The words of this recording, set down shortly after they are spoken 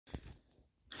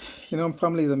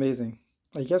Family is amazing.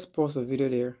 I just posted a video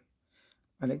there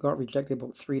and it got rejected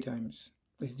about 3 times.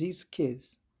 It's these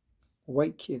kids,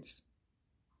 white kids,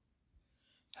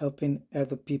 helping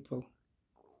other people.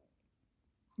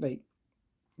 Like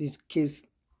these kids,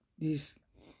 these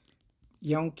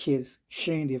young kids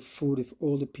sharing their food with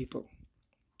older people.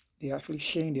 They're actually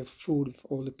sharing their food with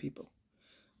older people,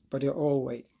 but they're all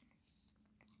white.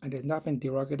 And there's nothing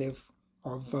derogative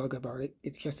or vulgar about it.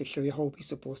 It's just to show you how we're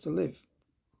supposed to live.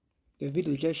 The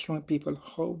video is just showing people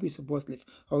how we're supposed to live,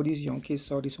 how these young kids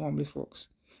saw these homeless folks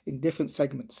in different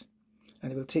segments.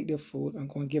 And they will take their food and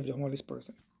go and give the homeless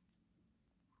person.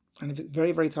 And it's a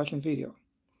very, very touching video.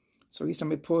 So each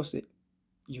time I post it,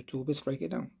 YouTube will strike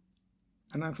it down.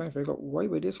 And I'm trying to figure out why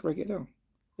would they strike it down?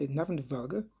 It's nothing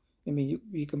vulgar. I mean,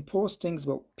 you can post things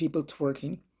about people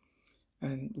twerking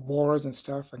and wars and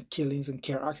stuff and killings and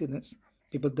car accidents,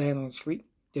 people dying on the street.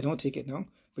 They don't take it down.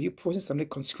 But you're posting something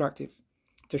constructive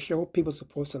to show people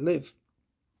supposed to live.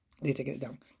 They take it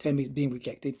down. Tell me it's being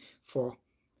rejected for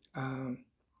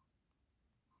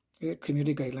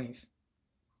community guidelines.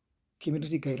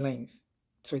 Community guidelines.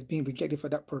 So it's being rejected for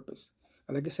that purpose.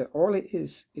 And like I said, all it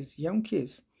is young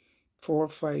kids, 4 or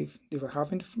 5, they were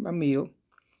having a meal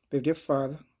with their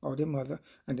father or their mother,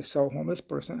 and they saw a homeless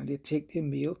person, and they take their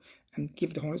meal and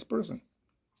give the homeless person.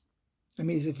 I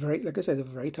mean, it's a very, like I said, a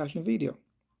very touching video.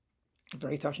 A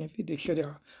very touching video. Show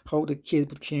you how the kids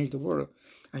would change the world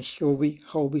and show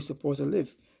how we supposed to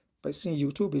live. But seeing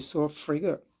YouTube is so freaked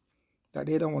up that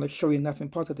they don't want to show you nothing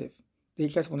positive. They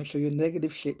just want to show you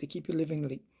negative shit to keep you living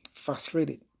like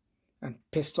frustrated and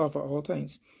pissed off at all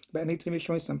times. But anytime you're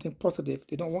showing something positive,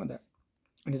 they don't want that.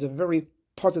 And it's a very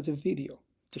positive video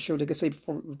to show, like I said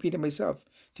before, repeating myself,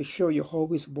 to show you how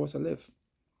we're supposed to live.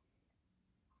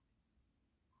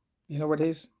 You know what it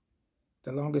is?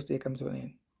 The longest day come to an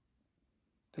end.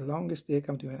 The longest day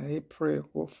come to an end. And I pray,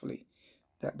 hopefully,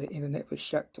 that the internet will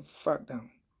shut the fuck down.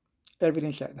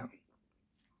 Everything shut down.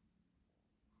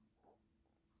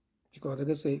 Because like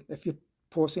I say, if you're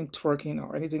posting twerking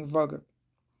or anything vulgar,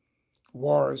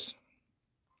 wars,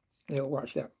 they'll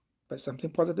watch that. But something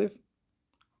positive,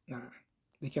 nah,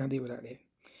 they can't deal with that there.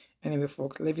 Anyway,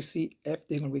 folks, let me see if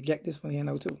they're going to reject this one here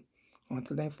now too.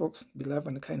 Until then, folks, be loved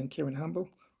and kind and caring, humble,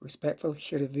 respectful.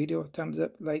 Share the video, thumbs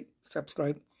up, like,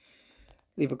 subscribe,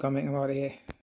 leave a comment. I'm out of here.